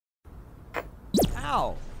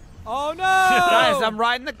Ow. Oh, no. Guys, I'm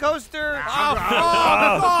riding the coaster. Oh,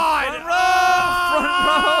 God. Front row.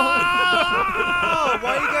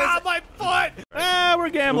 Why are you guys... my foot! We're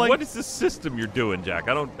gambling. What is this system you're doing, Jack?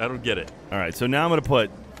 I don't get it. All right, so now I'm going to put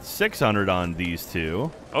 600 on these two.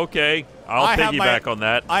 Okay, I'll piggyback on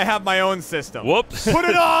that. I have my own system. Whoops. Put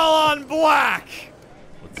it all on black.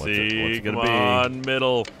 Let's see. What's it Come gonna be? on,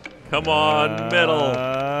 middle. Come on, middle.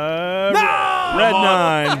 Red Come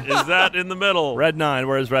on. 9. Is that in the middle? Red 9.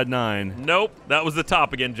 Where's red 9? Nope. That was the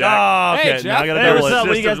top again, Jack. Oh, okay. Hey, now I Geoff. got to Hey, double what's it. up?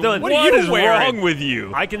 What are you guys doing? What is wrong with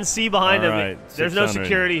you? I can see behind All him. right, There's no 600.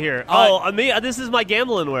 security here. Oh, me. This is my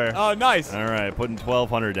gambling wear. Oh, nice. All right, putting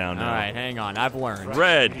 1,200 down now. All right, hang on. I've learned.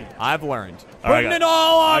 Red. I've learned. All right, Putting it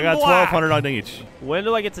all on I got black. 1,200 on each. When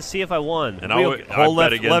do I get to see if I won? And Hold I bet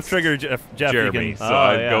left, against left trigger, Jeff. Jeremy. You So can,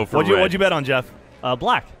 I'd go for red. what'd you bet on, Jeff?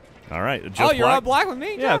 Black. All right. Oh, Jeff you're Black? on black with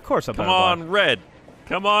me? Yeah, of course I'm Come black. on, red.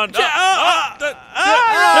 Come on. What the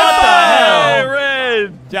Hey, hell?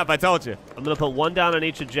 red. Jeff, I told you. I'm going to put one down on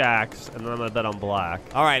each of Jack's, and then I'm going to bet on black.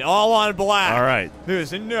 All right, all on black. All right.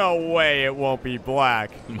 There's no way it won't be black.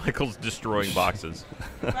 Michael's destroying boxes.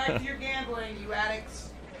 Back to your gambling, you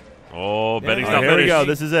addicts. Oh, betting's All not right, here we finished. go.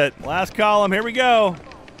 This is it. Last column. Here we go.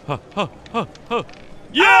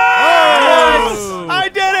 Yes! I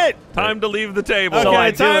did it. Time to leave the table. Okay, So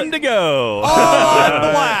I do time it. to go. On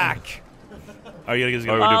black. Are you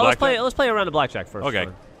gonna Oh, we do Let's blackjack? play a round of blackjack first. Okay.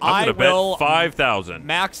 Fine. I'm I going to will bet 5,000.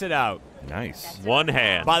 Max it out. Nice. One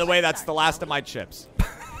hand. By the way, that's the last of my chips.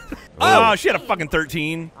 Oh, she had a fucking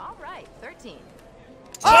 13. All right, 13.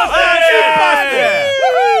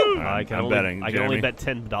 I can I'm only, betting, I can only Jeremy. bet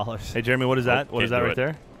 $10. Hey, Jeremy, what is that? Oh, What is can't that do right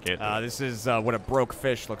it. there? Can't This is what a broke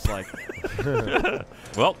fish looks like.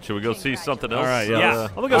 well, should we go see something else? All right, yeah. Yeah,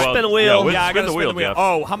 I'm going to go spin a wheel. Yeah, we'll Yeah, I spin gotta the spin wheel, the wheel. Jeff.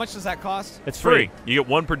 Oh, how much does that cost? It's Free. free. You get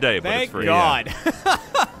one per day, but Thank it's free. God.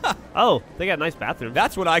 Oh, they got nice bathrooms.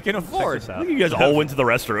 That's what I can afford. Check this out. Look, you guys all went to the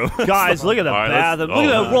restroom. Guys, look at the All right, let's- bathroom. oh,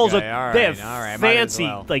 Look at the rolls of. okay, all They right, have all right, might as fancy,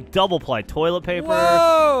 well. like double-ply toilet paper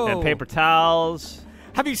Whoa. and paper towels.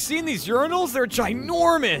 Have you seen these urinals? They're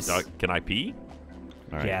ginormous. Can I pee?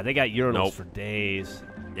 All right. Yeah, they got urinals Nope. for days.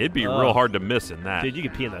 It'd be real hard to miss in that. Dude, you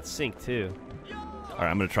could pee in that sink too. All right,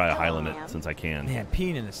 I'm gonna try a high limit since I can. Man,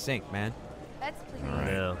 peeing in the sink, man. That's please. All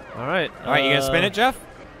right. Yeah. All right. All right, you gonna spin it, Jeff?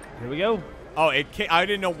 Here we go. Oh, I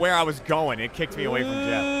didn't know where I was going. It kicked me away from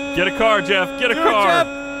Jeff. Get a car, Jeff. Get a Do car. it,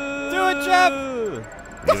 Jeff.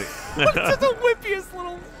 Do it, Jeff. That's the whippiest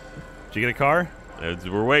little. Did you get a car?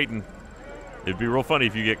 We're waiting. It'd be real funny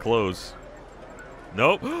if you get close.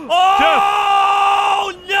 Nope.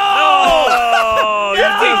 Oh no! Oh, you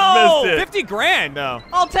just missed it. 50 grand, though.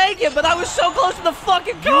 I'll take it, but I was so close to the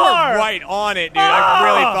fucking You were car. right on it, dude. I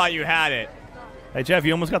really thought you had it. Hey, Jeff,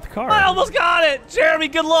 you almost got the car. I almost got it. Jeremy,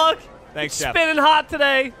 good luck. Thanks, Jeff. Spinning hot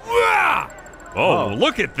today. Oh,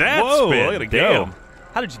 look at that Whoa, spin. look at it Damn. go.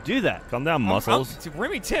 How did you do that? Calm down, muscles.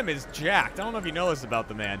 Remy Tim is jacked. I don't know if you know this about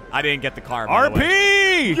the man. I didn't get the car. by the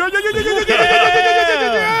way. RP!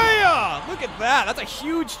 Yeah! Look at that. That's a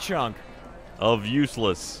huge chunk. Of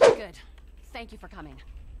useless. Good. Thank you for coming.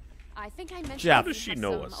 I think I mentioned Jeff. How we does she have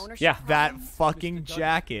know some us? ownership Yeah. That problems. fucking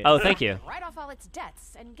jacket. Oh, thank you. Write off all its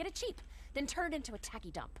debts and get it cheap, then turn it into a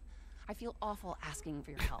tacky dump. I feel awful asking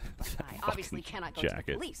for your help, but I obviously cannot go to the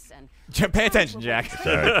jacket. police. And Pay attention, Jack.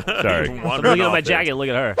 Sorry. Sorry. I'm Wandering looking at off my there. jacket. Look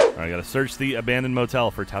at her. All right, I gotta search the abandoned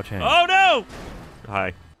motel for Tao Chang. Oh, no.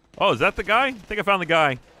 Hi. Oh, is that the guy? I think I found the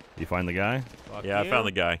guy. You find the guy? Yeah, I found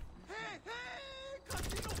the guy.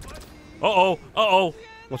 Uh-oh. Uh-oh.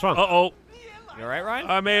 What's wrong? Uh-oh. You all right, Ryan?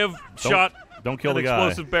 I may have shot Don't kill an the guy.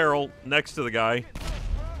 explosive barrel next to the guy.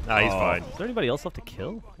 Nah, he's Oh. fine. Is there anybody else left to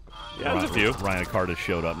kill? Yeah, there's a few. Ryan, a car just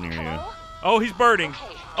showed up near you. Oh, he's burning.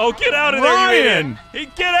 Oh, get out of there, you Ryan!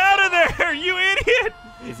 idiot. Get out of there, you idiot.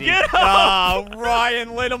 Get Oh,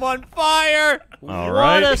 Ryan lit him on fire. All What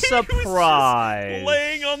right. a surprise.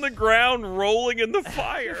 laying on the ground, rolling in the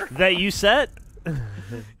fire. That you set?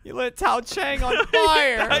 You lit Tao Chang on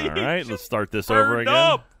fire. All right, let's start this over Burned again.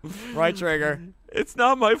 up. Right trigger. It's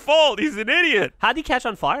not my fault. He's an idiot. How'd he catch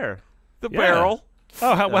on fire? The Yeah. barrel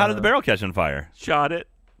Oh, how did the barrel catch on fire? shot it.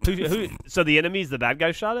 So the enemies, the bad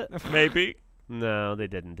guys shot it? Maybe. No, they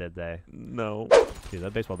didn't, did they? No. Dude,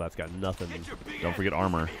 that baseball bat's got nothing. Don't forget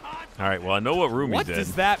armor. All right, well, I know what room What he's in.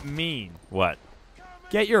 does that mean? What?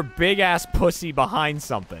 Get your big ass pussy behind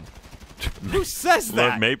something. Who says Look,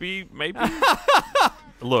 that? maybe.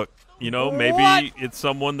 Look, maybe What? it's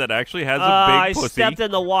someone that actually has a I big pussy. stepped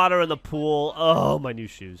in the water in the pool. Oh, my new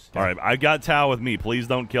shoes. All right, I got Tao with me. Please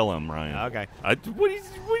don't kill him, Ryan. Okay. What are you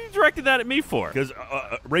directing that at me for? Because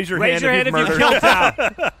raise your Raise your hand if if you've you murdered.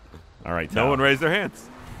 killed Tao. All right, No Tao. one raised their hands.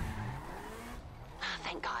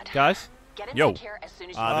 thank God. Guys, Get in Yo. that chair as soon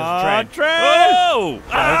as you This is Trent. Oh!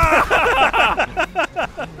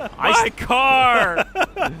 My car!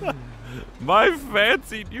 My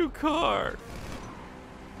fancy new car.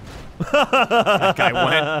 That guy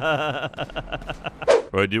went.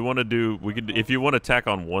 Right, do you want to do? We could, if you want to tack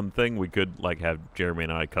on one thing, we could like have Jeremy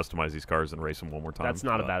and I customize these cars and race them one more time. That's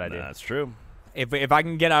not a bad idea. That's true. If I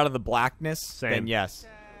can get out of the blackness, then Same. yes.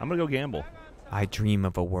 I'm gonna go gamble. I dream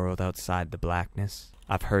of a world outside the blackness.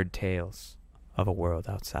 I've heard tales of a world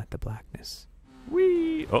outside the blackness.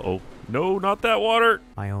 Whee! Uh-oh. No, not that water.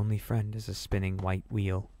 My only friend is a spinning white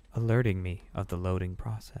wheel, alerting me of the loading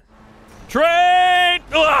process. Train!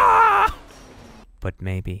 Ah! But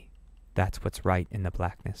maybe that's what's right in the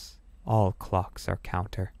blackness. All clocks are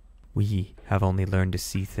counter. We have only learned to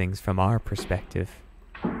see things from our perspective,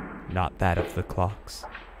 not that of the clocks.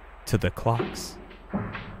 To the clocks,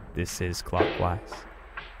 this is clockwise.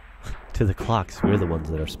 To the clocks, we're the ones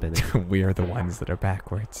that are spinning. We are the ones that are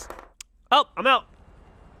backwards. Oh, I'm out.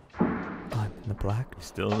 I'm in the blackness.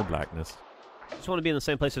 Still in the blackness. Just want to be in the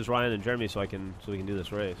same place as Ryan and Jeremy so we can do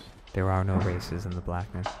this race. There are no races in the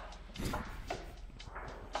blackness.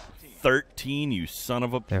 13, you son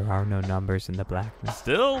of a. There are no numbers in the blackness.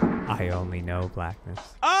 Still? I only know blackness.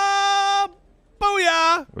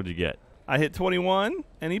 Booyah! What'd you get? I hit 21,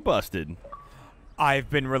 and he busted. I've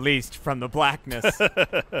been released from the blackness.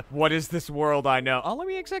 What is this world I know? Oh, let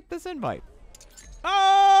me accept this invite.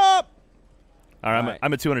 All right, All right.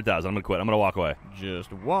 I'm at 200,000. I'm gonna quit. I'm gonna walk away.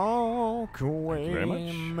 Just walk away. very much.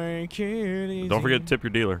 And make it easy. Don't forget to tip your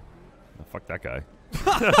dealer. Oh, fuck that guy.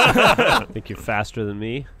 Think you're faster than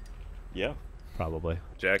me? Yeah. Probably.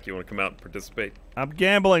 Jack, you want to come out and participate? I'm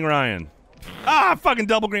gambling, Ryan. Fucking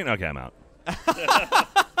double green. Okay, I'm out.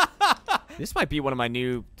 This might be one of my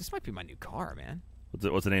new. This might be my new car, man.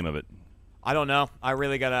 What's the name of it? I don't know. I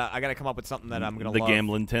really gotta come up with something that I'm gonna The love.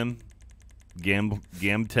 Gambling Tim.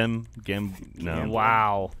 No.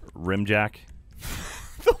 Wow. Rimjack.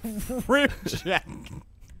 Rim jack.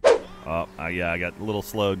 Oh, yeah, I got a little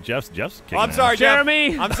slow. Jeff's kicking I'm ass. sorry, Jeff.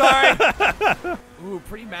 Jeremy! I'm sorry. Ooh,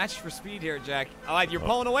 pretty matched for speed here, Jack. All right, you're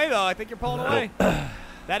pulling away though. I think you're pulling away.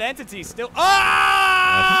 That entity's still.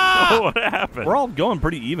 Ah! What happened? We're all going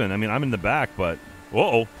pretty even. I mean, I'm in the back, but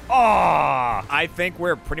Uh-oh. I think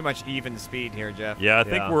we're pretty much even speed here, Jeff. Yeah, I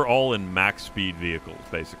think Yeah. we're all in max speed vehicles,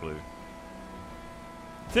 basically.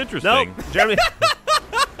 It's interesting. Nope. Jeremy.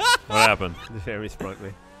 What happened? Jeremy sprung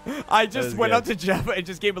me. I That just was went good. up to Jeff and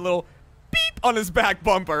just gave a little beep on his back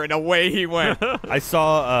bumper, and away he went. I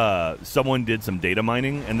saw someone did some data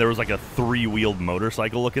mining, and there was like a 3-wheeled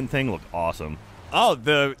motorcycle-looking thing. Looked awesome. Oh,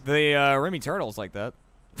 the Remy Turtle's like that.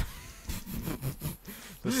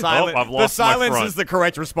 The silence, I've lost my front. is the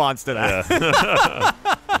correct response to that.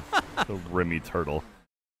 The Remy Turtle.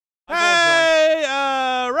 Hey,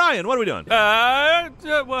 Ryan, what are we doing?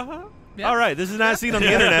 All right, this is not seen on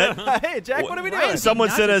the internet. Hey, Jack, what are we doing? Someone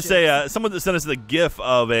sent us the GIF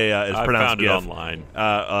of a. It's I pronounced found it GIF. online.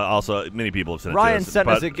 Also, many people have sent it Ryan to us. sent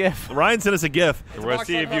us but a GIF. Ryan sent us a GIF, We're going to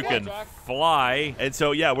see if you can fly and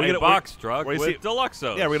so yeah, we're a gonna box truck we're with gonna see-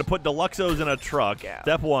 Deluxos. Yeah, we're gonna put Deluxos in a truck.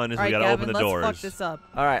 Step one is All we right, gotta Gavin, open the let's doors. fuck this up.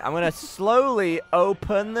 All right, I'm gonna slowly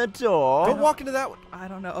open the door. Go walk into that one. I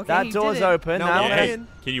don't know. Okay, That he door's did it. open. Now Now walk I'm gonna- in.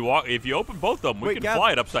 Can you walk? If you open both of them, we Wait, can Gav-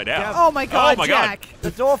 fly it upside down. Gav- Oh my God, Oh my God. Jack!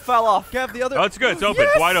 The door fell off. Gav, the other. Oh, it's good. It's open.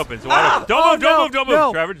 It's wide open. It's wide open. Oh, Don't move. Don't no.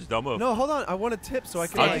 move. Trevor, just don't move. No, hold on. I want a tip so I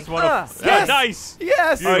can. I Like, just want to. Yes. Nice.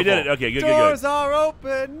 Yes. Oh, you did it. Beautiful. Okay, good. doors are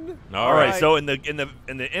open. All right. Right. So in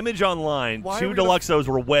the image online, Why are 2 we gonna- Deluxos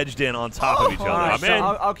were wedged in on top of each other. All right, I'm so in.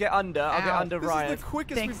 I'll get under. I'll get Ow. under This Ryan. is the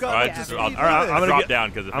quickest Thanks, we've got. All right, Gavin. just, I'll, All right, I'm gonna drop get- down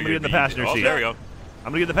because I'm gonna get in the passenger seat. There we go.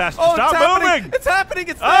 I'm gonna get the passenger. Oh, Stop it's happening. moving! It's happening.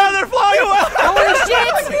 It's Oh, they're flying away! Holy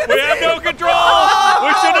shit! We have no control. We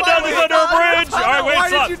should have done this under a bridge. All right, wait, Why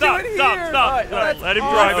stop, did you stop, do it stop, here? stop. All right, Let him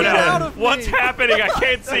oh, drive it get out in. of What's me. happening? I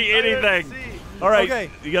can't see anything. All right, Okay.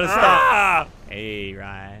 you gotta stop. Ah! Hey,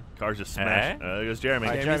 Ryan. Car's just smashed. There goes Jeremy.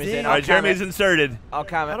 All right, All Jeremy's in. right, Jeremy's inserted. I'll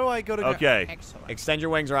count How it. do I go to? Okay. Excellent. Extend your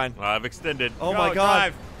wings, Ryan. I've extended. Oh Go, my God.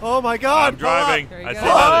 drive. Oh my God. I'm driving. There you I go. see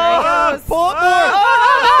nothing. There he goes. Pull up more.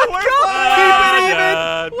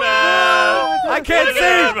 I can't see.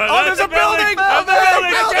 Oh, there's a building. A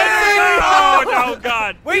building. I can't see. Oh, no,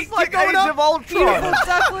 God. Wait, It's like keep going Age up. of Ultron. Beautiful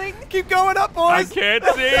duckling. Keep going up, I boys. can't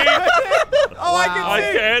see. Oh, I can Wow. see.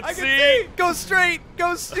 I can't can see. Go straight.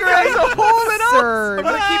 Go straight. Guys are pulling up. Absurd. I'm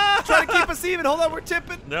gonna try to keep us even. Hold on, we're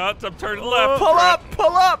tipping. No, I'm turning left. Pull up.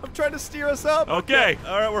 Pull up. I'm trying to steer us up. Okay.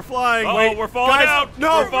 All right, we're flying. Oh, we're falling guys, out.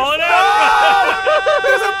 no. We're falling out.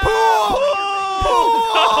 There's a pool.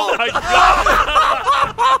 Oh, my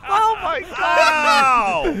God. Oh my god!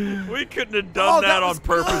 Ow! We couldn't have done that on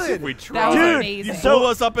purpose if we That tried. was Dude, amazing. Blew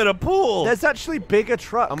us up in a pool. There's actually bigger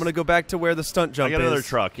trucks. I'm gonna go back to where the stunt I jump got is. another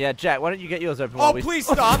truck. Yeah, Jack, why don't you get yours open? Oh, while we... please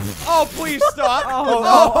stop. Oh, please stop.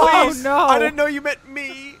 Oh, please. no. I didn't know you meant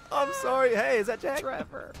me. I'm sorry. Hey, is that Jack?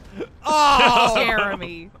 Trevor. Oh.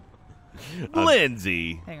 Jeremy.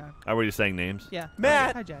 Lindsay. Hang on. Are we just saying names? Yeah.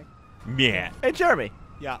 Matt. Hi, Jack. Yeah. Hey, Jeremy,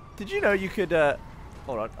 Yeah. did you know you could,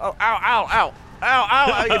 hold on. Oh, ow, ow, ow. Ow,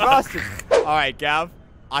 ow, you bastard. All right, Gav.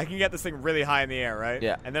 I can get this thing really high in the air, right?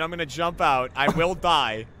 Yeah. And then I'm gonna jump out. I will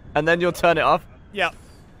die. And then you'll turn it off? Yep.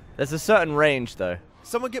 There's a certain range, though.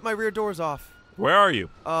 Someone get my rear doors off. Where are you?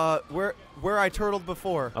 Where I turtled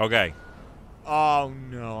before. Okay. Oh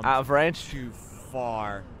no. I'm Out of range? too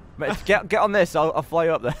far. Mate, get on this. I'll fly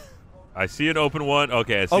you up there. I see an open one.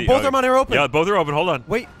 Okay, I see. Oh, both of mine are open. Yeah, both are open. Hold on.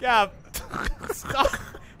 Wait, Gav. Stop.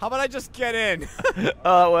 How about I just get in?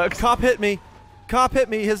 Oh, it works. Cop hit me. Cop hit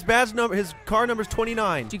me. His badge number, his car number's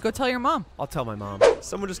 29. Did you go tell your mom? I'll tell my mom.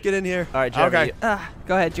 Someone just get in here. All right, Jeremy. Okay.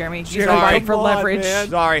 Go ahead, Jeremy. Use Jeremy, the right come for on, leverage. man.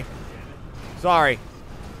 Sorry. Sorry.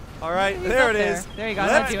 All right, He's there up it there. is. There you go.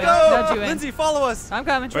 Let's Nudge you in. go. Nudge you in. Lindsay, follow us. I'm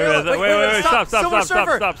coming. Wait, stop, Silver stop,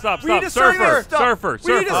 Surfer. stop. We need a Surfer, surfer. surfer,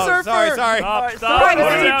 We need a surfer. surfer. Sorry. Stop, stop. Put it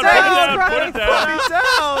Put it down, down. put it down. Put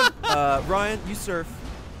me down. Ryan, you surf.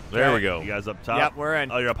 There we go. You guys up top? Yep, we're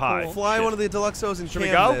in. Oh, you're up high. Fly Shit. one of the Deluxos and Should we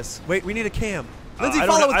cam go? this. Wait, we need a cam. Lindsay, I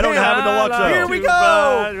follow don't, with I don't cam. have a Deluxo. Here we go.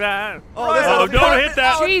 Oh, this is don't hit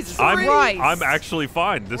that. Jesus I'm, Christ. I'm actually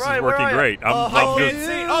fine. This Right, is where working are you? great. I'm I good. can't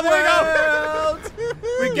see. Oh, there we go.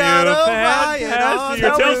 We got a riot on. You're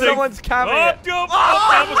Tell me tilting. someone's camming Oh, it. nope,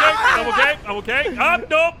 I'm okay.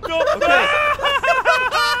 Nope.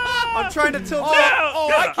 I'm trying to tilt.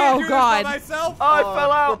 I can't do this by myself. Oh, I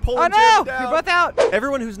fell out. We're pulling Oh, no. Jim down. You're both out.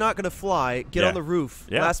 Everyone who's not going to fly, get Yeah. on the roof.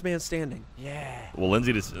 Yeah. Last man standing. Well,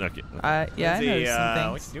 Lindsay just. Okay. Yeah, I noticed some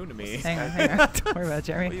things. What you doing to me? Hang on. Don't worry about it, What do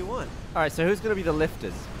Jeremy. you want? All right, so who's going to be the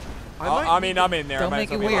lifters? I'm in there. Don't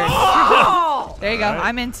make it weird. All There you go. All right.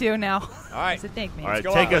 I'm in two now. right. So thank me. All right,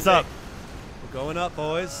 go take up, us up. We're going up,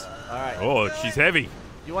 boys. All right. Oh, she's heavy.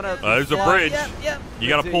 You want to There's a bridge. Yep. You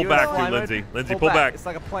gotta pull back too, Lindsay. Lindsay, pull back. It's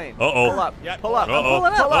like a plane. Uh-oh. Pull up. Yeah, Pull up. Uh-oh. Pull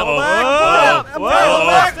it up. Pull up. Uh-oh. Pull up.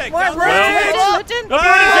 Uh-oh. Lifting.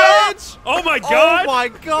 Bridge! Oh my Oh God! my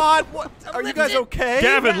God! What? Are you guys okay?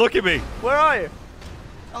 Gavin, look at me. Where are you?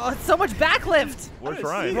 Oh, it's so much backlift. Where's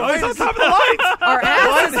Ryan? Oh, he's on top of the lights. Our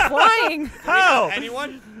ass is flying. How?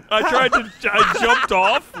 Anyone? I jumped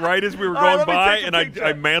off right as we were All right, going let me by, take a and picture.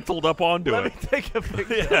 I mantled up onto Let it. me take a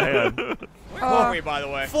picture. Yeah. Where are we, by the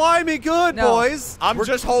way? Fly me good, No. boys. I'm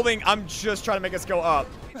just trying to make us go up.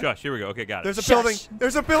 Josh, here we go. Okay, got it. There's a Shush. building.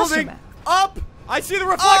 There's a building. Customer. Up. I see the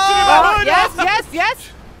reflection in my hood. Yes.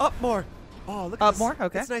 Up more. Oh, look at Up this. more?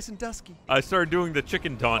 Okay. It's nice and dusky. I started doing the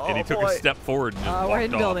chicken taunt, and he Oh, took boy. a step forward and just We're walked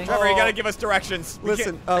in off. building. Trevor, you gotta give us directions.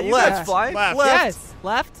 Listen, Are you left. guys flying? Left. Yes.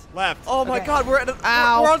 Left. Left. Oh my Okay. God, we're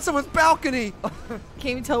Ow. on someone's balcony. Can't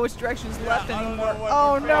even tell which direction is left I don't anymore. know what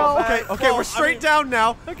Oh we're no. Okay, Oh, we're straight down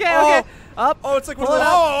now. Okay. Oh. Okay. Up. Oh, it's like one Pull of it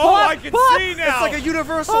those. up. Pull I up, can pull up. see now. It's like a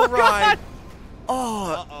universal Oh, ride. God.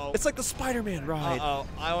 Oh, Uh-oh. it's like the Spider-Man ride. Uh-oh.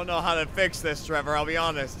 I don't know how to fix this, Trevor. I'll be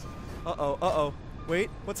honest. Uh-oh. Wait,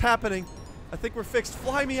 what's happening? I think we're fixed.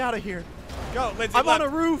 Fly me out of here. Go, Lindsay. I'm left. on a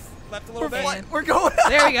roof. Left a little bit. We're going.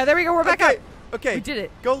 There we go. We're back okay. up. Okay. We did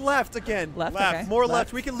it. Go left again. Left. Left. Okay. More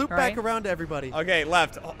left. We can loop All back right. around to everybody. Okay,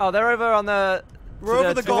 left. Oh, they're over on the. We're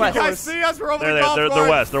over the golf west. course. You guys see us? We're over They're the golf there.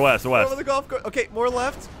 course. They're west. We're over the golf course. Okay, more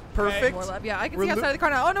left. Perfect. More left. Yeah, I can We're see outside lo- of the car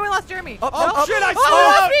now. Oh no, we lost Jeremy. Up, no? up, up. Shit, I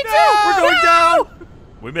Oh, saw me it. too. We're going down.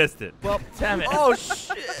 We missed it. Well, Damn it. oh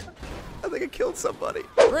shit! I think I killed somebody.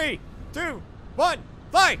 3, 2, 1,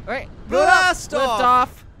 fly. All right. Blast Lift off.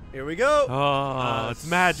 off. Here we go. Oh, it's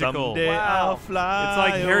magical. Someday Wow. I'll fly It's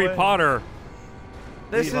like Harry away. Potter.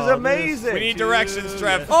 This is Leave all this amazing. We need directions,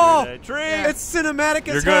 Trev. Oh, Tree. it's cinematic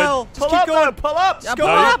You're as good. hell. Just Pull keep up, going. though. Pull up. I'm go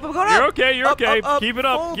going up. up. I'm going You're up. okay. You're Up, okay. up, up. Keep it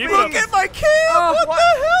up. Full Keep it beam. up. Look at my cam. Oh, what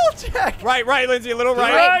the hell, Jack? Right, Lindsay, a little To the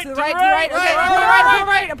right. right. To the right. Okay. I'm pulling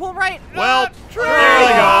right. I'm pulling right. Well, Tree. there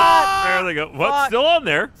they go. There they go. What's Fuck. still on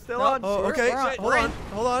there? Still on. Oh, okay. We're on. Hold on.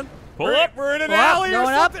 Hold on. Pull up. We're in an Pull up, alley or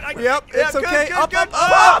going up. something. Yep, it's good, okay. good, Up, good. up,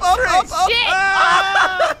 up, up. Shit.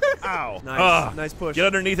 Ow. Nice. Ah. Nice push. Get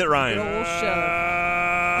underneath it, Ryan. Good old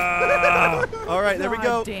All right, there we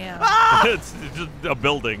go. God damn. It's just a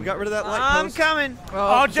building. We got rid of that light I'm post. coming.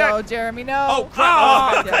 Oh, Jack. Jeremy, no. Oh,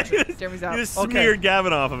 crap. Jeremy's out. You just Okay. smeared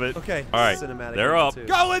Gavin off of it. Okay. All right, Cinematic they're number up. 2.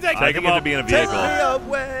 Go, Lindsay. I Take think him it to up. be in a Take vehicle. me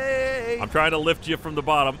away. I'm trying to lift you from the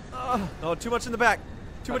bottom. Oh, too much in the back.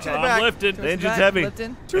 Too much in the I'm back. lifted. The engine's Back, heavy.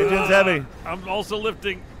 lifting. Engine's heavy. I'm also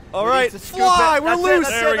lifting. All We right, need to scoop fly. it. We're That's it, loose.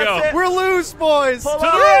 that's There we go. We're loose, boys. Pull To the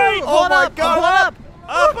up. right. Oh my I'm God. pulling up.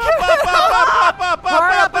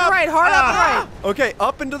 Hard up and right. Hard up and right. Okay,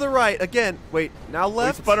 up and to the right. Again. Wait, now We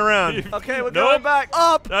left. spun around. Okay, we're Nope. going back.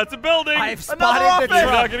 Up. That's a building. I've Another spotted the office. You're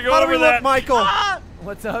not truck. gonna go How do over we that. look, Michael?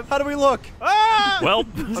 What's up? How do we look? Well,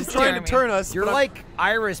 I'm trying Jeremy. to turn us. You're but like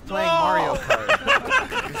Iris playing Mario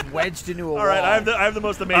Kart. Just wedged into a wall. All right, I have the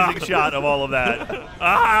most amazing shot of all of that.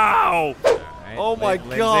 ow! Oh my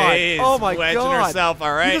Lindsay's god! Oh my wedging god! herself, all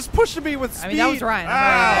You're right? just pushing me with speed. I mean, that was Ryan. I'm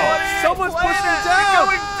right. Someone's pushing down.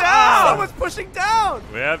 Going down. Someone's pushing down.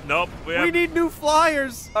 We have nope. We have. We need new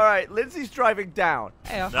flyers. All right, Lindsay's driving down.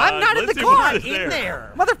 Hey, Nah, I'm not in the Lindsay car. was in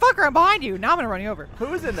there. Motherfucker, I'm behind you. Now I'm gonna run you over.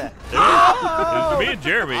 Who's in there? It was me and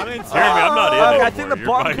Jeremy. I'm in- Jeremy, I'm not in Okay, anymore. I think the You're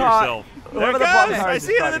bottom by car- yourself. Whoever the There it bottom goes. car I is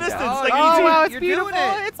see it in the driving down. distance. Oh, Like, Oh, you wow, it's You're beautiful. doing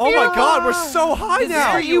it. It's Oh my beautiful. god, we're so high Is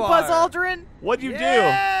now. this you, Buzz are. Aldrin? What'd you do?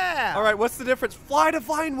 Yeah. All right, what's the difference? Fly to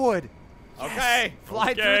Vinewood. Okay.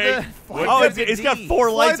 Fly Okay. through the. What Oh, does it's it got D? 4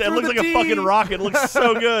 Fly lights. It through looks the like a D. fucking rocket. It looks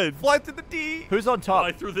so good. Fly to the D. Who's on Fly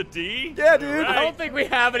top? through the D? Yeah, dude. Right. I don't think we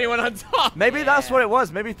have anyone on top. Maybe that's what it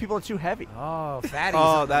was. Maybe people are too heavy. Oh, fatties Oh,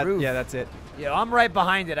 on the that. roof. Yeah, that's it. Yeah, I'm right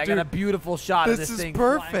behind it. I got Dude, a beautiful shot of this this is thing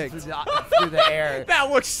flying perfect. through the air.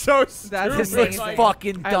 That looks so That's This amazing. looks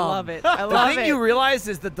fucking dumb. I love it. I The love thing it. you realize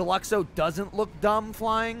is the Deluxo doesn't look dumb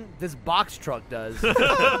flying. This box truck does.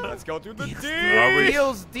 Let's go through the Are we?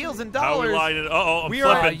 deals in How are we dollars. lining? Uh-oh, I'm We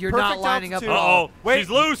are- flipping. You're Perfect not lining up at altitude. all. Uh-oh. Wait, She's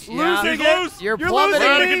loose. losing She's it. loose. You're You're plummeting. We're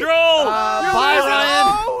out of me. control. Bye,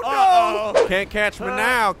 Ryan. Oh no! Can't catch me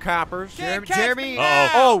now, coppers. Jeremy.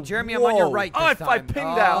 Oh, Jeremy, I'm on your whoa. right. Oh, this I time.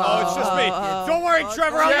 pinged out. Oh, it's just me. Don't worry,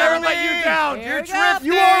 Trevor. I'll Jeremy. never let you down. Here You're we go.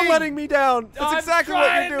 drifting. You are letting me down. That's exactly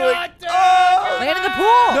what you're doing. Oh! Land in the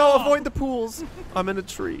pool. No, avoid the pools. I'm in a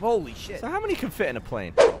tree. Holy shit. So how many can fit in a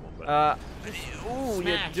plane? Ooh, you're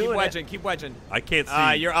Smash. doing it. Keep wedging. I can't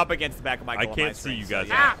see. You're up against the back of Michael. I on can't my see screen, you so guys.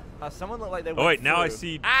 yeah. now. Someone looked like they Oh went wait, now I through.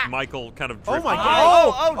 see Michael kind of Oh drifting. my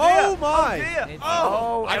god. Oh, dear. Oh my. dear.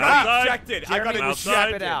 Oh, I I'm got outside. ejected. I got Jeremy, outside.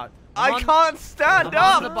 check it out. I can't stand I'm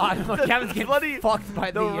up. on the bottom. Kevin's getting Bloody- fucked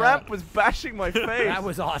by The the ramp was bashing my face. That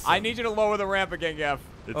was awesome. I need you to lower the ramp again, Geoff.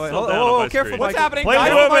 It's Oh, wait, still hold- down oh, on my careful, screen. What's Michael. happening, Plane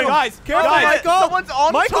guys? moving. Guys, Careful, guys. Michael. Someone's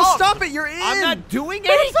on Michael, top. stop it. You're in. I'm not doing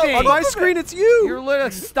On anything. my screen, it's you. You're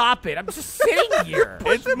literally stop it. I'm just sitting here.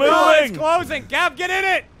 It's It's moving. closing. Gav, get in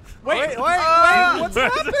it. Wait. What's Where's it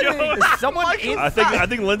happening? going? Is someone in? I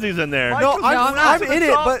think Lindsay's in there. No, I'm in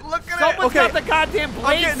it, but Look at Someone's it. Okay. got the goddamn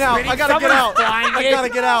blade getting out. spinning. I gotta get Someone's out. flying I it. gotta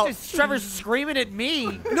get out. Just Trevor's screaming at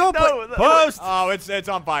me. No, but Post. Oh, it's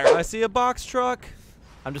on fire. I see a box truck.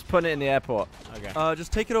 I'm just putting it in the airport. Okay.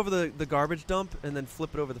 Just take it over the garbage dump and then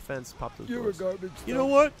flip it over the fence. Pop those doors. garbage. You know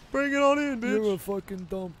what? Bring it on in, bitch. a fucking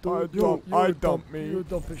dump, I dump me. You're a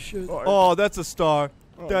dump of shit. Oh, that's a star.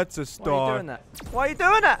 That's a Why are you star. doing that? Why are you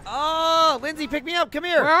doing that? Oh, Lindsay, pick me up. Come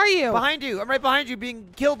here. Where are you? Behind you. I'm right behind you, being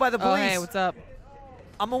killed by the Oh, police. hey, what's up?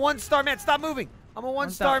 I'm a one-star man. Stop moving. I'm a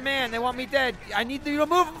one-star Stop. man. They want me dead. I need you to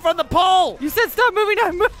move from the pole. You said stop moving.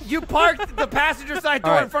 I'm moving. You parked the passenger side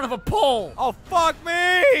door All right. in front of a pole. Oh, fuck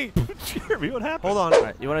me! Jeremy, what happened? Hold on. All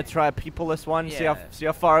right, you want to try a peopleless one? Yeah. See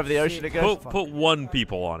how far over the ocean it goes? Put one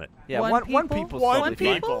people on it. Yeah, One one people? people's One totally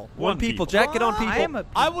people? fine. One people. Jack, get on people. I am a.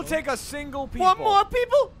 I will take a single people. One more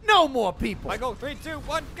people? No more people. Michael, 3, 2,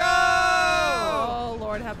 1, go! Oh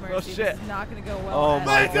Lord, have mercy. Oh, shit. This is not gonna go well. Oh at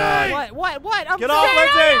my all. god. What? I'm Get off,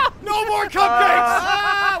 sorry. Lindsay. No more cupcakes!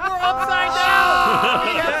 We're upside down.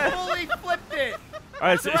 We have fully flipped it. All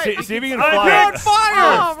right, see if you can You're fly. on fire.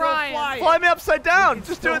 Oh, Still Ryan. flying. Fly me upside down.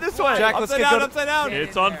 Just do it this way. Jack, let's upside get down, good- upside down. Get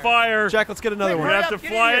It's in on there. fire. Jack, let's get another Quick, We're one. gonna hurry have up, to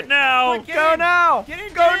get in fly here. it now. Quick, get Go in. now. Get in.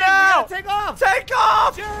 Go get in. We now. gotta take off. Take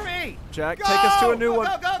off! Jeremy. Jack, Go! take us to a new Go, one.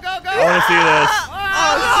 Go, go, go, go. I want to see this.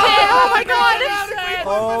 Oh shit! Oh my God!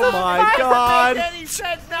 Oh my god. Any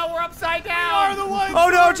sense now? We're upside down. Oh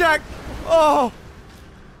no, Jack. Oh.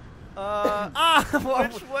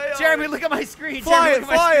 Which way are Jeremy, we? look at my screen. Fly Jeremy, it, look at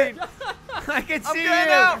my fly it. screen. I can see getting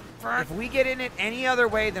you. out. If we get in it any other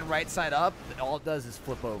way than right side up, all it does is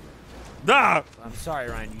flip over. Ah! I'm sorry,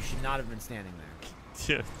 Ryan. You should not have been standing there.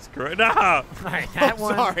 Yeah, it's correct. Ah! All right, that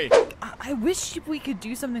one. Sorry. I wish we could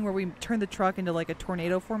do something where we turn the truck into like a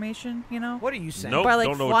tornado formation. You know? What are you saying? Nope. By like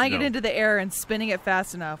don't know what flying you it know. into the air and spinning it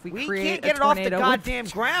fast enough, we We create can't get a it off the tornado. goddamn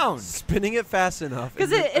ground. Spinning it fast enough.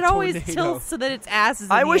 Because and it a always tornado. tilts so that its ass is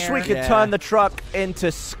in I the wish air. we could Yeah. turn the truck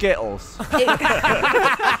into Skittles. All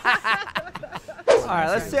right,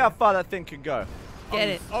 let's see how far that thing can go. Get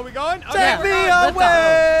it. Are we going? Take Yeah. me Lift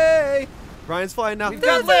away. Ryan's flying now. We've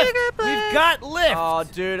got lift. We've got lift. Oh,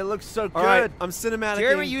 dude, it looks so All right, good. I'm cinematic.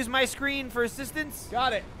 Jeremy, use my screen for assistance.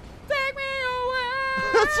 Got it. Take me away.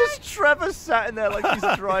 That's just Trevor sat in there like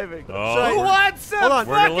he's driving. Oh. What's Hold on.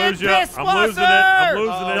 We're gonna lose you. I'm losing it. I'm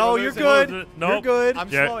losing it. No, you're good. No, You're good. I'm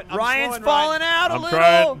Yeah. slowing. I'm Ryan's slowing, falling Ryan. out a I'm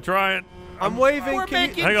little. trying. I'm waving. We're Can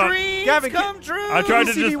making hang on. dreams Gavin, come true. I tried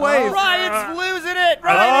to see me just wave. Ryan's losing it.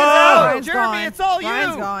 Ryan is Oh. out. Ryan's Jeremy, gone. it's all you.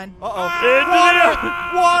 Ryan's gone. Water!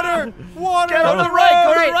 Get on the right.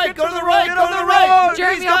 Go to the right. Go to the right. Go to the right.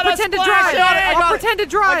 Jeremy, I'll pretend to drive. I'll pretend to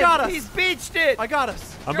drive. I got us. He's beached it. I got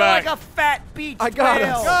us. I'm You're back. like a fat beach I got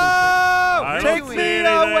whale. us. I Go! don't Take see me anything.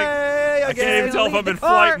 away I again. can't even tell if I'm in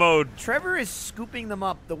car. flight mode. Trevor is scooping them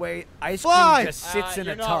up the way ice Fly. cream just sits in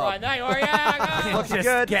a tub. There you are. Yeah. Looks good.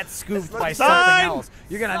 just get scooped by Sign. something else.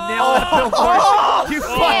 You're gonna nail it. Don't worry. You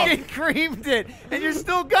fucking creamed it, and you're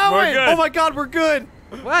still going. We're good. Oh my God, we're good.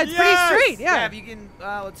 Well, it's pretty straight. Yeah. Gav, you can.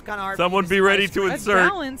 It's kind of hard. Someone be ready to That's insert.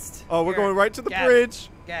 balanced. Oh, we're Here. going right to the Gav. bridge.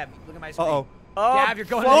 Gav, look at my screen. Uh-oh. Gav, you're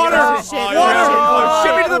going Water. to Oh, shit. Water. Oh,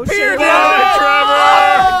 Ship me to the oh, pier. shit. Gav.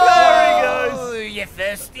 Oh, you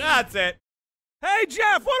thirsty? That's it. Hey,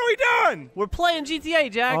 Geoff, what are we doing? We're playing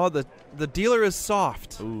GTA, Jack. Oh, the dealer is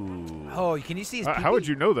soft. Oh, can you see his How would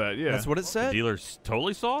you know that? Yeah. That's what it The said. dealer's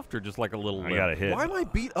totally soft or just like a little I lip? got a hit. Why am I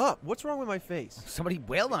beat up? What's wrong with my face? Somebody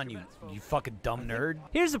wailed on you, you fucking dumb nerd.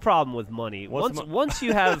 Here's the problem with money. What's Once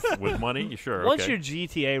you have With money? Sure. once okay. you're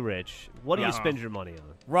GTA rich, what do you Yeah. spend your money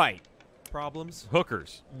on? Right. Problems.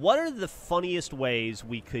 Hookers. What are the funniest ways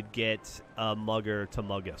we could get a mugger to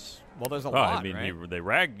mug us? Well, there's a Oh, lot, I mean, right? you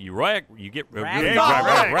get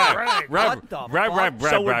Rag. rag. What the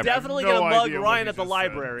So we're definitely no gonna mug idea what Ryan he at the just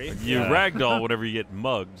library. You ragdoll whatever you get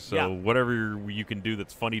mugged, so Yeah. whatever you can do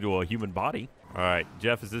that's funny to a human body. All right,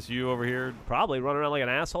 Geoff, is this you over here? Probably run around like an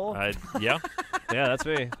asshole. Yeah. Yeah, that's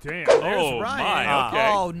me. Damn. Oh Ryan. my.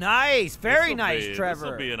 Okay. Oh, nice. Very This'll nice, be- Trevor.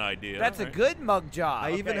 This'll be an idea. That's a good mug job.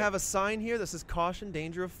 I even Okay. have a sign here that says caution,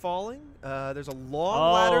 danger of falling. There's a long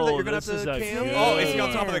Oh, ladder that you're gonna have this to is a camp. good- Oh, is he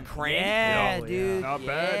on top of the crane? Yeah, Oh, dude. Not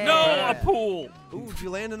bad. No, Yeah. a pool. Ooh, did you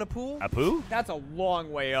land in a pool? A poo? That's a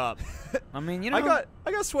long way up. I mean, you know,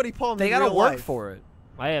 I got sweaty palms. they in gotta real work life. for it.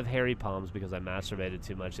 I have hairy palms because I masturbated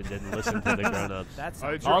too much and didn't listen to the grown-ups. That's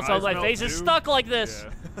Did your Also, eyes my melt face is too? stuck like this.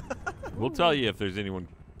 Yeah. We'll tell you if there's anyone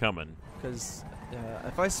coming. Because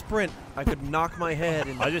if I sprint, I could knock my head.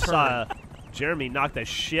 And I just turn. saw Jeremy knock the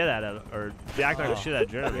shit out of, or Jack knock the shit out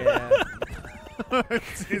of Jeremy. Yeah.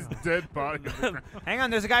 It's his dead body. Hang on,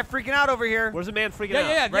 there's a guy freaking out over here. Where's the man freaking Yeah, out?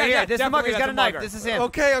 yeah, yeah. Right here. This is the mug. definitely He's got a that's knife. mugger. This is him.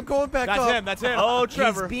 Okay, I'm going back That's up. him. That's him. Oh, He's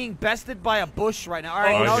Trevor. being bested by a bush right now. All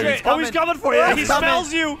right, Oh, no, shit. he's coming. Oh, he's coming for you. He He's coming.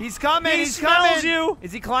 smells you. He's coming. He He's smells coming. you.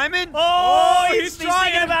 Is he climbing? Oh, he's trying.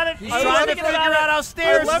 thinking about it. He's He's trying to thinking figure about out it. how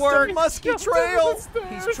stairs I left work. a musky trail.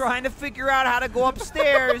 He's trying to figure out how to go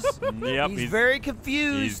upstairs. Yep. He's very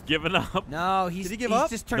confused. He's giving up. No, he's Did he give he's up?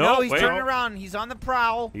 just turned. No, No, he's wait. turning around. He's on the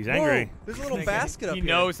prowl. He's angry. Whoa, there's a little basket up He here.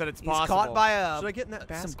 knows that it's He's possible. caught by Should I get in that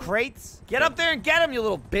basket? some crates. Get up there and get him, you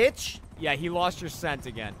little bitch. Yeah, he lost your scent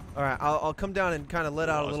again. All right, I'll come down and kind of let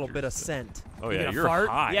out a Lost little your bit of scent. Oh You yeah, gonna you're fart?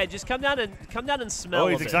 high. Yeah, just come down and smell. Oh,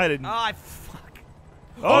 he's a bit. excited. Oh, I fuck.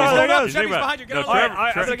 Oh, there he goes. He's Chevy's thinking about- behind you. Get No, on. All right, Trevor, all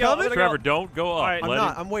right, Trevor, I'm gonna go, I'm Trevor, gonna go. don't go up. All right. I'm Let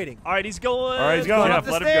not. him, I'm waiting. All right, he's going. All right, he's going Jeff, up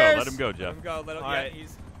the let him go. stairs. Let him go, Jeff. Let him go. Let him All right.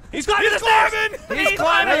 He's climbing the stairs. He's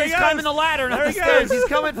climbing. There he He's climbing goes. the ladder, not There the he stairs. goes. He's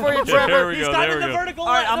coming for you, Yeah, Trevor. there we He's go. climbing There we the go. vertical.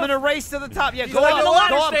 All right, I'm gonna race to the top. Yeah, He's go climbing up. the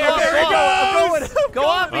ladder Go up. stairs. Go There he up. Go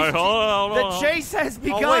up. All right, hold on. The chase has wait.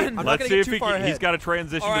 begun. I'm not Let's gonna see get if too he far can, ahead. he's got to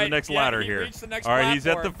transition All to the right, next yeah, ladder he here. reached the next All right, he's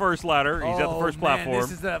at the platform. first ladder. He's at the first man, platform.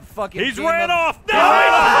 This is the fucking. He's game ran of- off. No!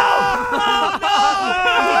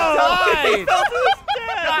 He died.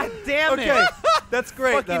 God damn it. Okay, that's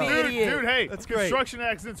great. Fucking though. idiot. Dude, hey, That's great. construction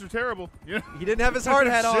accidents are terrible. You know? He didn't have his hard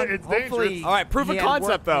hat Shit, on. it's Hopefully. dangerous. All right, proof of he had concept,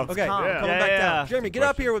 worked though. Okay, Tom. Yeah. coming Yeah, back yeah. down. Jeremy, get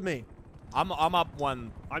up here with me. I'm up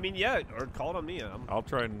one. I mean, yeah, or call it on me. I'll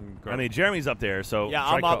try and. I mean, Jeremy's up there, so Yeah,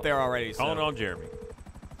 try I'm call- up there already. calling So. on Jeremy.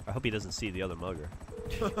 I hope he doesn't see the other mugger.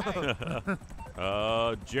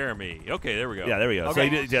 Jeremy. Okay, there we go. Yeah, there we go. So Okay. he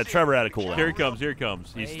did, yeah, Trevor had a cool Here one. he comes. Here he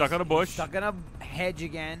comes. He's stuck on a bush. Stuck in a hedge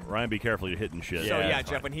again. Ryan, be careful, you're hitting shit. So Yeah, yeah, it's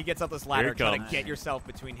Jeff, fine. when he gets up this Here ladder, he try to comes. get yourself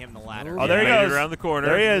between him and the ladder. Oh, there he Made it goes. around the corner.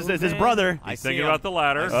 There he is. It's his brother. I He's see thinking him. about the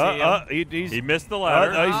ladder. I see him. He's, He missed the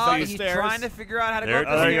ladder. he's- Oh, the he's stairs. trying to figure out how to there go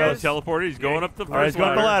up the there he goes. stairs. Teleported. He's going up the first All right, he's going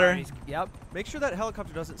up the ladder. Yep. Make sure that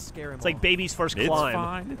helicopter doesn't scare him. It's like off. baby's first It's climb.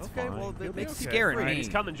 fine. It's Okay, fine. well, You'll be It's okay. scary All right, me. he's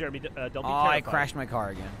coming, Jeremy. Don't be Oh, terrified. I crashed my car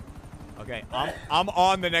again. Okay, I'm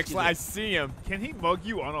on the next ladder. I see him. Can he mug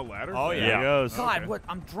you on a ladder? Oh, There yeah. he goes. God, Okay. what?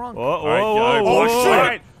 I'm drunk. Oh, All right, whoa, oh,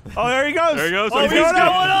 whoa, shit. Oh, there he goes. There he goes. Oh, He's he's going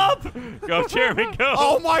going up. Go, Jeremy, go.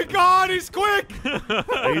 Oh my God, he's quick!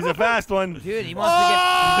 He's a fast one. Dude, he wants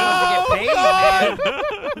to get paid,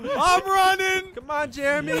 man. I'm running. Come on,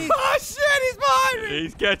 Jeremy. Oh shit, he's behind me.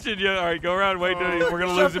 He's catching you. All right, go around. Wait, we're gonna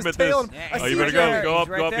Shove lose him his at tail this. in. I Oh, you see better Jeremy. go up, He's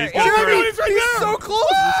go right up. there. He's getting Jeremy, through. he's so close.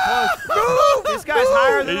 Move! This guy's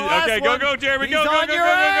higher than the last Okay, one. go, Jeremy. He's Go, on go, your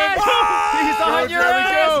go, ass. go, go. He's on your Jeremy,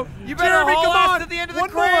 ass. go. You better Jeremy, haul come ass on. to the end of One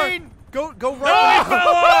the more. crane. Go right.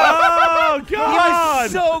 Oh, He God.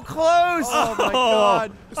 was so close. Oh my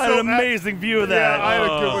God. I had an amazing view of that. Yeah, I had a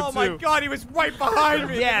good Oh one my too. God, he was right behind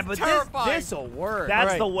me. Yeah, That's but terrifying. this'll work.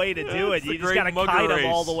 That's Right. the way to do That's it. the You just great got to mugger kite them race.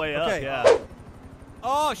 all the way up. Okay. Yeah.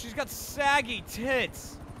 Oh, she's got saggy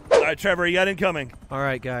tits. All right, Trevor, you got incoming. All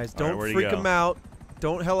right, guys. All right, Don't where'd he freak go? him out.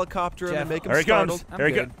 Don't helicopter him Jeff, and make him Here he startled. comes. Here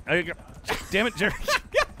he goes. Damn it, Jerry.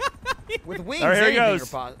 With wings, All right, here he anything goes.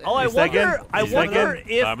 are possible. Oh, I He's wonder. thinking. I He's wonder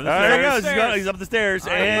thinking. if. Climbing All the right, here he stairs. goes. He's up the stairs.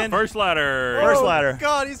 And First ladder. First Oh, ladder.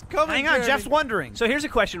 God, he's coming. Hang on, Jeremy. Jeff's wondering. So here's a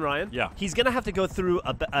question, Ryan. Yeah. He's gonna have to go through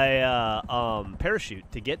a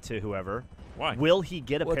parachute to get to whoever. Why? Will he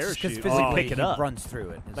get a Well, it's just parachute? 'cause to physically pick it he up. runs through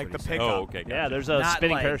it. is Like what the he said. pickup. Oh, okay. Yeah, gotcha. there's a Not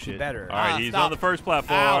spinning like parachute. better. All right, he's stop. on the first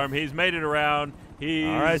platform. He's made it around. He's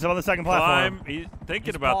all right, he's on the second platform. He's thinking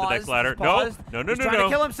He's about the next paused, ladder. he's paused. No, He's trying to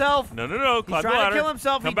kill himself. No. He's Climb the trying ladder. to kill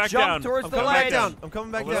himself. Come He back jumped down. towards I'm the coming back ledge. down. I'm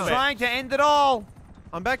coming back A little down. bit. Trying to end it all.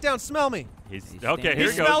 I'm back down. Smell me. He's He's okay. standing- Here he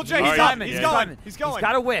He's goes. smelled you. All He's right, coming. yeah. He's coming. He's going. He's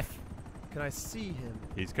got a whiff. Can I see him?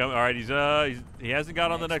 He's coming. All right, he hasn't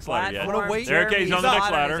got on the next ladder yet. I'm gonna wait. There, okay, he's on the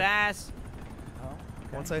next ladder. His ass.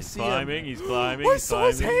 Once I see Climbing, him. he's climbing. I He's saw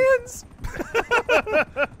his climbing. hands.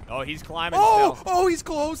 Oh, he's climbing Oh, still. oh, he's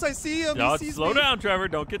close. I see him. No, he sees slow me. down, Trevor.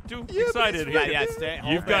 Don't get too Yeah, but excited. he's Yeah, right yeah, stay.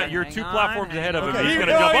 hold You've there. got your Hang two on, platforms hang ahead of him. on. He's He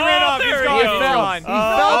gonna fell, jump. he ran Oh, off, there he's he gone, goes. he's gone. He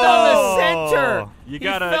fell down the center. You He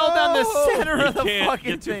gotta. fell down the center You of the can't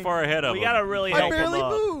fucking get too thing. far ahead of We him. gotta really I help barely him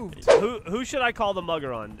up. moved. Who should I call the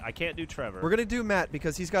mugger on? I can't do Trevor. We're gonna do Matt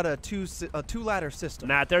because he's got a two ladder system.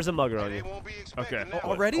 Matt, there's a mugger on you. Okay.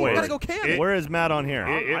 Already? Wait. We gotta go camp. Where is Matt on here?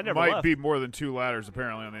 It, I it never might left. be more than 2 ladders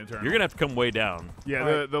apparently on the internal. You're gonna have to come way down. Yeah,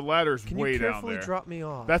 All right. the ladder's Can way you down carefully there. drop me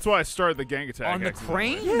off? That's why I started the gang attack. On the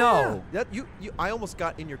accidentally. crane? No. That you. I almost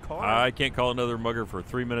got in your car. I can't call another mugger for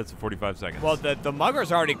 3 minutes and 45 seconds. Well, the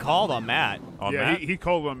mugger's already called on Matt. on Yeah, Matt? he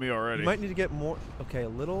called on me already. You might need to get more. Okay, a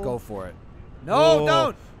little. Go for it. No,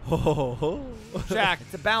 don't. Oh. Jack,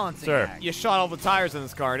 It's a balancing Sir. act. you shot all the tires in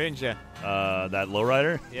this car, didn't you? That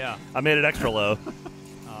lowrider? Yeah. I made it extra low.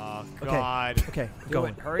 Oh, Okay. God. Okay, Do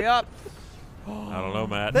going. it. Hurry up. I don't know,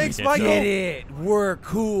 Matt. Thanks, You can't Michael. tell. Get it. We're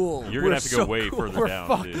cool. You're We're gonna have to go so way cool. further We're down,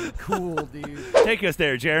 fucking dude. cool, dude. Take us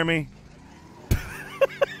there, Jeremy.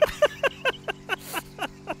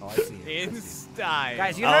 Oh, I see it. In style.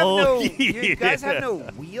 Guys, you have Oh, no. You guys yeah. have no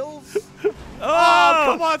wheels. Oh,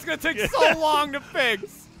 come on. It's going to take so long to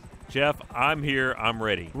fix. Jeff, I'm here. I'm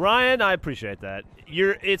ready. Ryan, I appreciate that.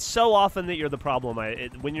 It's so often that you're the problem.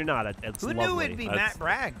 When you're not, it's Who lovely. knew it'd be That's Matt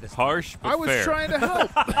Bragg this Harsh, but I was fair. trying to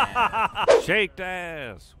help. Shake the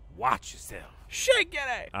ass. Watch yourself. Shake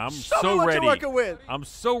it. I'm Show me so what ready. you're working with. I'm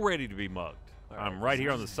so ready to be mugged. I'm right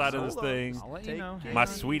here on the side of this Hold on. thing. I'll let you know. My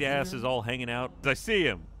sweet ass is all hanging out. I see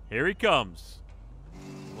him. Here he comes.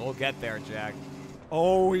 We'll get there, Jack.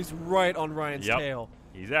 Oh, he's right on Ryan's Yep. tail.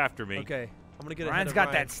 He's after me. Okay, I'm gonna get ahead Ryan's of got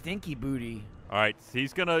Ryan. that stinky booty. All right,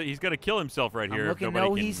 he's gonna kill himself right here. I'm if looking. nobody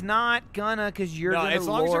No, can, he's not gonna, because you're No, gonna as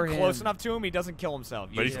long as lure you're close him. enough to him, he doesn't kill himself.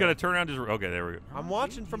 But he's Yeah. gonna turn around. Just okay. There we go. I'm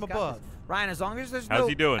watching from He's got above. this. Ryan, as long as there's How's no,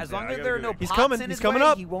 he doing? as long Yeah, I as gotta there are get no it. He's pots coming, in he's his coming way,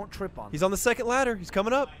 up. he won't trip on. He's on the second ladder. He's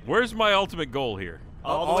coming up. Where's my ultimate goal here?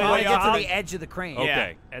 all Oh, the I way want to get up, to the edge of the crane.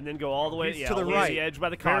 Okay. and then go all the way He's yeah, to the all way right. the edge by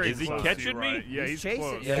the Very caution. Is he close, catching you're me? right. Yeah, He's he's chasing.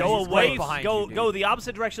 close. Yeah, Go he's away. right behind Go you, dude. go the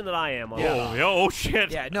opposite direction that I am. Oh shit!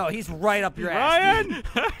 Yeah, no, he's right up your Ryan!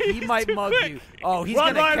 ass. Dude. He might Too mug quick. you. Oh, he's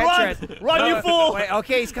Run, gonna Ryan, catch run! you. Run, you fool! Wait,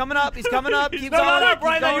 okay, he's coming up. He's coming up. Keep No, going. no, Keep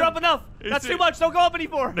Ryan, going. you're up enough. That's too much. Don't go up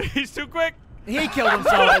anymore. He's too quick. He killed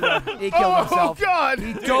himself. He killed Oh, himself. God.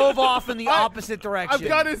 He dove off in the opposite direction. I've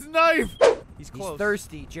got his knife. He's He's close.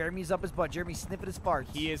 thirsty. Jeremy's up his butt. Jeremy's sniffing his farts.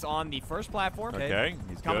 He is on the first platform. Okay,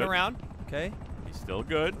 he's Coming good. around. Okay, He's still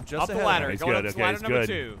good. just Up the ahead. ladder. He's Going good, up to okay, ladder he's number good.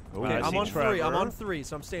 2. Ooh, Okay, I I'm see on Trevor. 3. I'm on 3,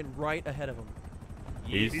 so I'm staying right ahead of him.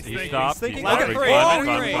 He's thinking. stopped. He's thinking. He's Okay. climbing, Oh, climbing, he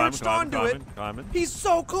climbing, marched climbing, onto it. climbing, climbing. He's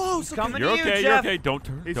so close. He's coming You're to you, okay. You're Jeff. okay. Don't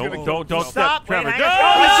turn. He's Don't gonna don't go- don't Stop. step, Trevor. Wait, Go! hang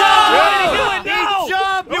on. What are you doing now? He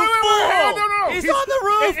jumped, you Wait, fool! no. He's on the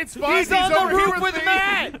roof. It's fine. He's on the over here roof with me.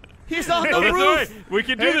 Matt. He's on Oh, the that's all roof. right. We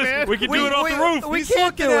can do Hey, this. man. We can do it off the roof. We He's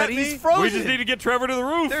can't looking do at it. me. He's frozen. We just need to get Trevor to the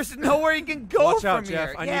roof. There's nowhere he can go Watch from out, here.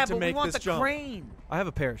 Jeff. I yeah, need to but make we want this the jump. crane. I have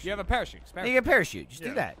a parachute. You have a parachute. You get a parachute. Just do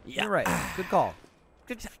Yeah. that. You're right. Good call.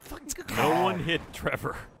 Good, fucking good call. No one hit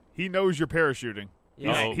Trevor. He knows you're parachuting.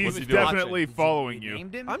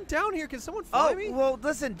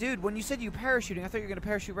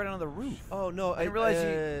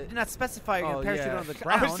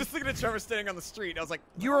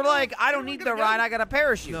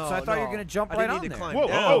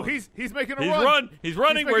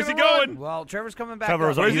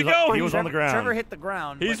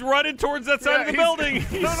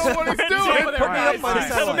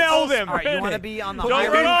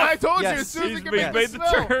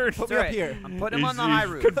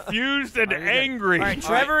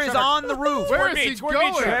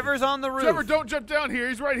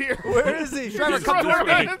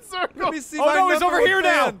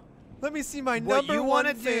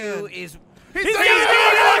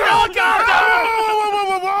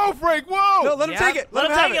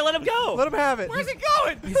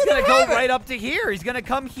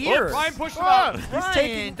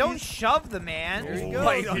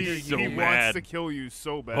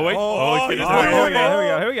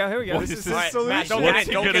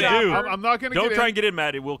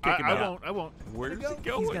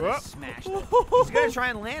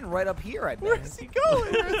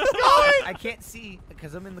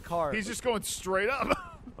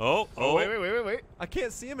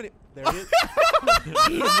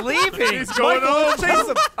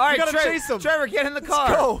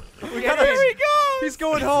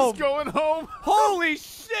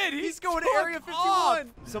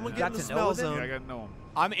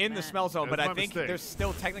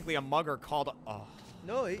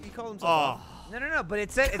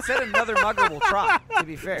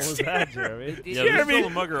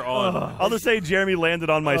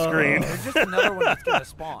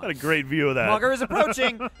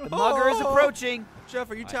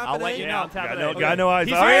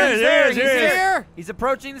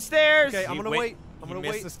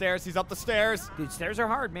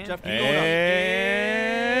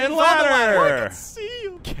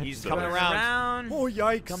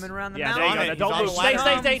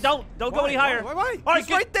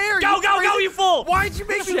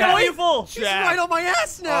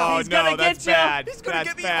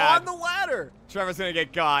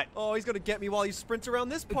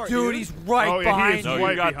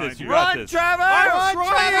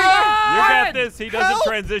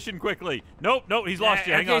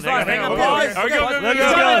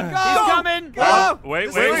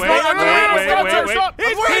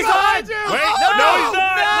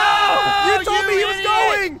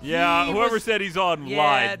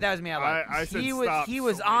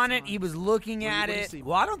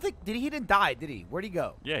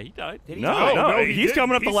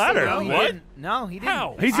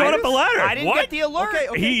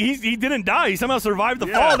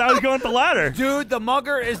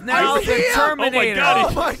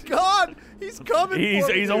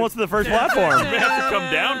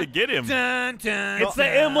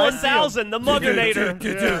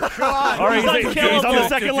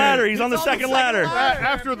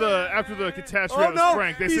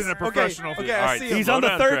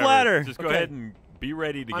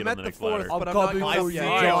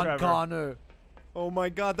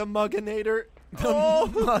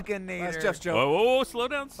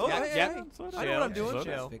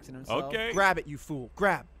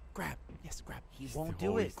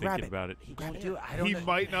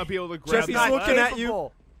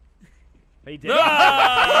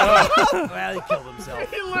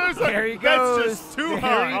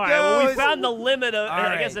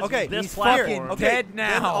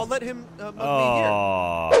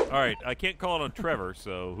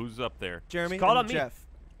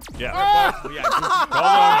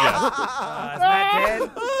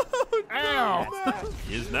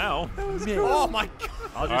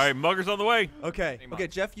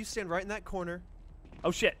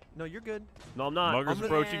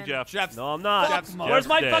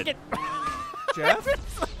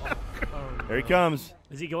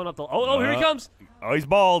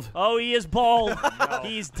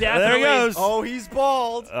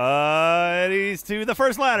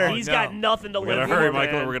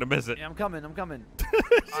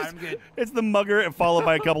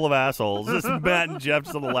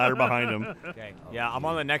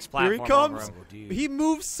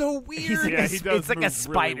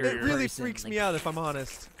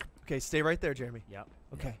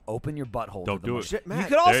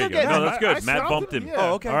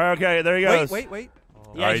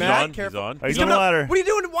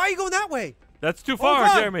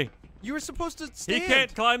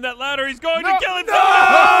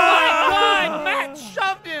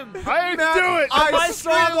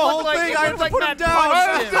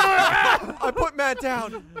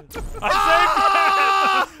 down.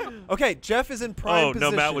 I Okay, Geoff is in prime Oh,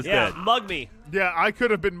 position. no, Matt was Yeah, dead. mug me. Yeah, I could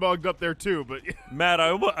have been mugged up there too, but Matt,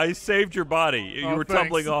 I saved your body. You Oh, were thanks.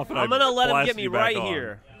 tumbling off, and I'm gonna let him blasted get me you back right on.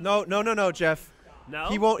 here. No, Geoff. No,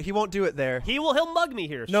 He won't do it there. He'll mug me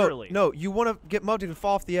here. No, surely. no, you want to get mugged and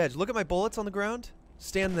fall off the edge. Look at my bullets on the ground.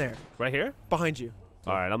 Stand there, Right here. behind you.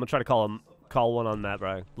 All right, I'm gonna try to call one on Matt.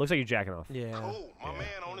 Brian. Looks like you're jacking off. Yeah. My man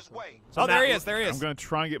on his way. So Oh, there Matt, he is. There he I'm is. gonna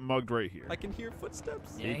try and get mugged right here. I can hear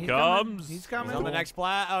footsteps. Yeah, He he's comes. Coming. He's coming. He's on the next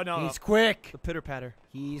plat. Oh no. He's quick. The pitter patter.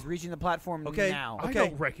 He's reaching the platform Okay. now. I Okay.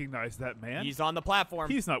 don't recognize that man. He's on the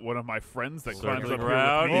platform. He's not one of my friends that climbs Circling up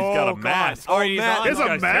around. here with He's me. got a Oh, God. mask. Oh, he's Matt. on. It's This a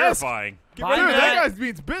guy's mask? terrifying. Dude, Bye, that Matt. guy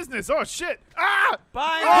means business. Oh shit! Ah!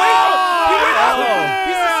 Bye.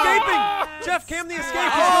 He's escaping. Geoff, cam the escape.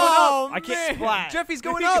 He's going up. I can't splat. Geoff, he's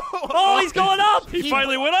going up. Oh, he's going up. He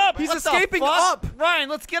finally went up. He's What the escaping fuck? up. Ryan,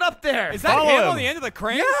 let's get up there. Is that Follow him him. on the end of the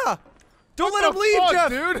crane? Yeah. Don't What let him the leave, fuck, Geoff.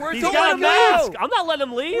 dude? Where's He's he got a gonna mask. go? I'm not letting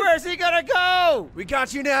him leave. Where's he gonna go? We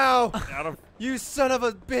got you now. Out of You son of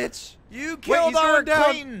a bitch. You Wait, killed he's our going down.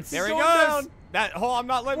 acquaintance. There he going goes. down. That whole I'm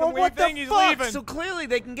not letting Well, him leave what the thing. He's fuck? leaving. So clearly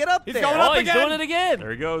they can get up He's there. going Oh, up he's again. doing it again.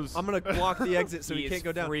 there he goes. I'm gonna block the exit so he He can't is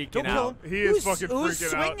go down. freaking Don't kill out. him. He is Who's, fucking who's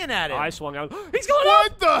freaking out. swinging at him? I swung out. He's going up.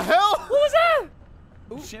 What the hell? What was that?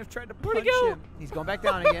 Geoff tried to Where'd he punch go? him. He's going back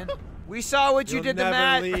down again. We saw what you You'll did to never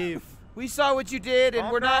Matt. leave. We saw what you did,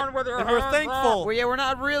 and we're not. And we're thankful. Well, yeah, we're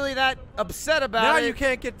not really that upset about Now it. you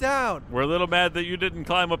can't get down. We're a little mad that you didn't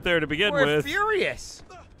climb up there to begin We're with. furious.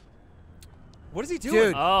 What is he doing?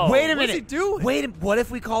 Dude, Oh. wait a What minute. is he doing? Wait, what if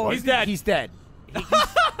we call him? He's dead. He's dead.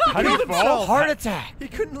 How did he fall? Heart attack. He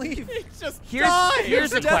couldn't leave. Just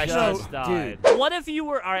Here's a Death question, Note. Just died. dude. What if you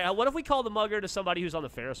were? All right. What if we call the mugger to somebody who's on the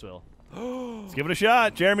Ferris wheel? Let's give it a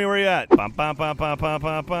shot. Jeremy, where you at? Bum, bum, bum, bum, bum,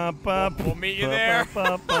 bum, bum, bum, We'll meet you bum, there.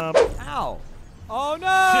 bum, bum, bum. Ow. Oh no!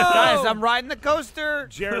 Guys, I'm riding the coaster.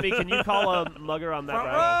 Jeremy, can you call a mugger on that Front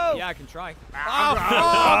ride? row. Yeah, I can try. Oh,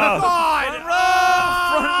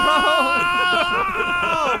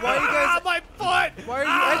 why are you guys? My foot! Why are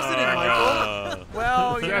you exiting, Michael?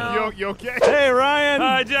 Well, you Jeff, know. you okay? Hey, Ryan.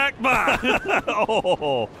 Hi, Jackpot.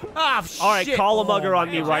 Oh. Ah, shit. All right, call a mugger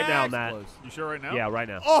on me right now, Matt. You sure right now? Yeah, right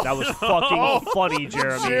now. That was fucking funny,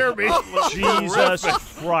 Jeremy. Jeremy. Jesus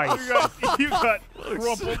Christ. You got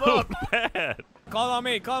crumpled so up. bad. Call on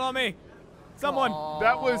me. Call on me. Someone.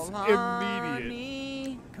 That was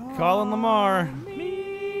immediate. Colin Lamar.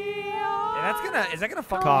 Yeah, is that gonna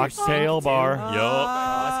fuck Cocktail with your bar. sync, too? Yup.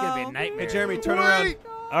 Oh, that's gonna be a nightmare. Hey, Jeremy, turn around.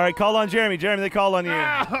 All right, call on Jeremy. Jeremy, they called on you.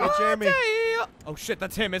 Hey, Jeremy. Oh shit,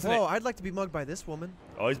 that's him, isn't Whoa, it? I'd like to be mugged by this woman.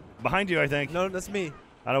 Oh, he's behind you, I think. No, that's me.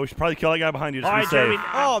 I know we should probably kill that guy behind you. Just All to right, be Jeremy. safe.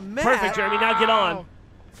 Oh, man. Perfect, Jeremy. Now get on.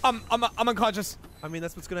 I'm unconscious. I mean,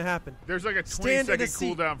 that's what's gonna happen. There's like a Stand in 20-second a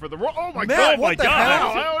seat. cooldown for the roll. Oh my Matt, god! what the Ow, hell?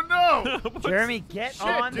 I don't know. Jeremy, get Shit,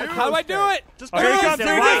 on dude. the How do I do it? Just Oh, here he go, comes.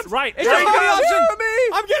 Jeremy. Right. It's just my option. Jeremy.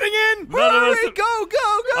 I'm getting in. None of us. Hurry, go, go,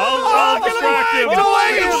 go. I'll distract him.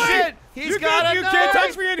 Oh, shit. He's got You can't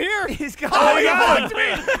touch me in here. He's got Oh, he blocked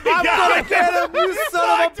me. I'm gonna get him, you son of a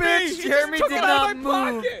blocked me. bitch. Jeremy took did it out not of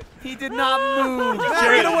my move. pocket. He did not move. Matt,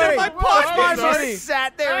 get away. my That's pocket. my He money. just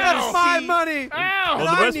sat there in That's his my seat. money. Ow! Well, I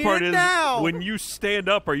the best need part it is now. when you stand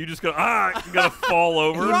up, are you just gonna fall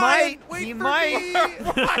over? He Ryan, might. wait He for might. me. Wait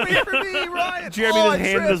for me, Ryan. Jeremy Oh, just I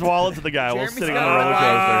handed tripped. his wallet to the guy while Jeremy's sitting got on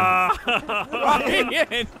the roller coaster.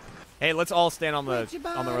 Ryan. Hey, let's all stand on the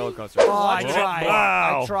roller coaster. Oh, I Whoa. tried.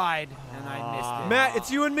 Wow. I tried, and I missed it. Matt, it's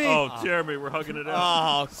you and me. Oh, Jeremy, we're hugging it out.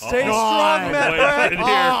 Oh, Stay Oh, strong, Matt. wait, Brad. in here.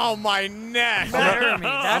 oh my neck. Jeremy,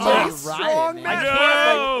 that's Oh, how you strong ride it, man. man.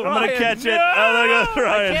 No! I'm gonna catch it. Oh, there goes I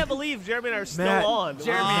Ryan. can't believe Jeremy and I are still Matt. on.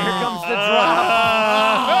 Jeremy, here comes the drop.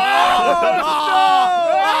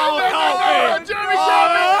 Oh, Jeremy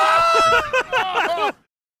got me!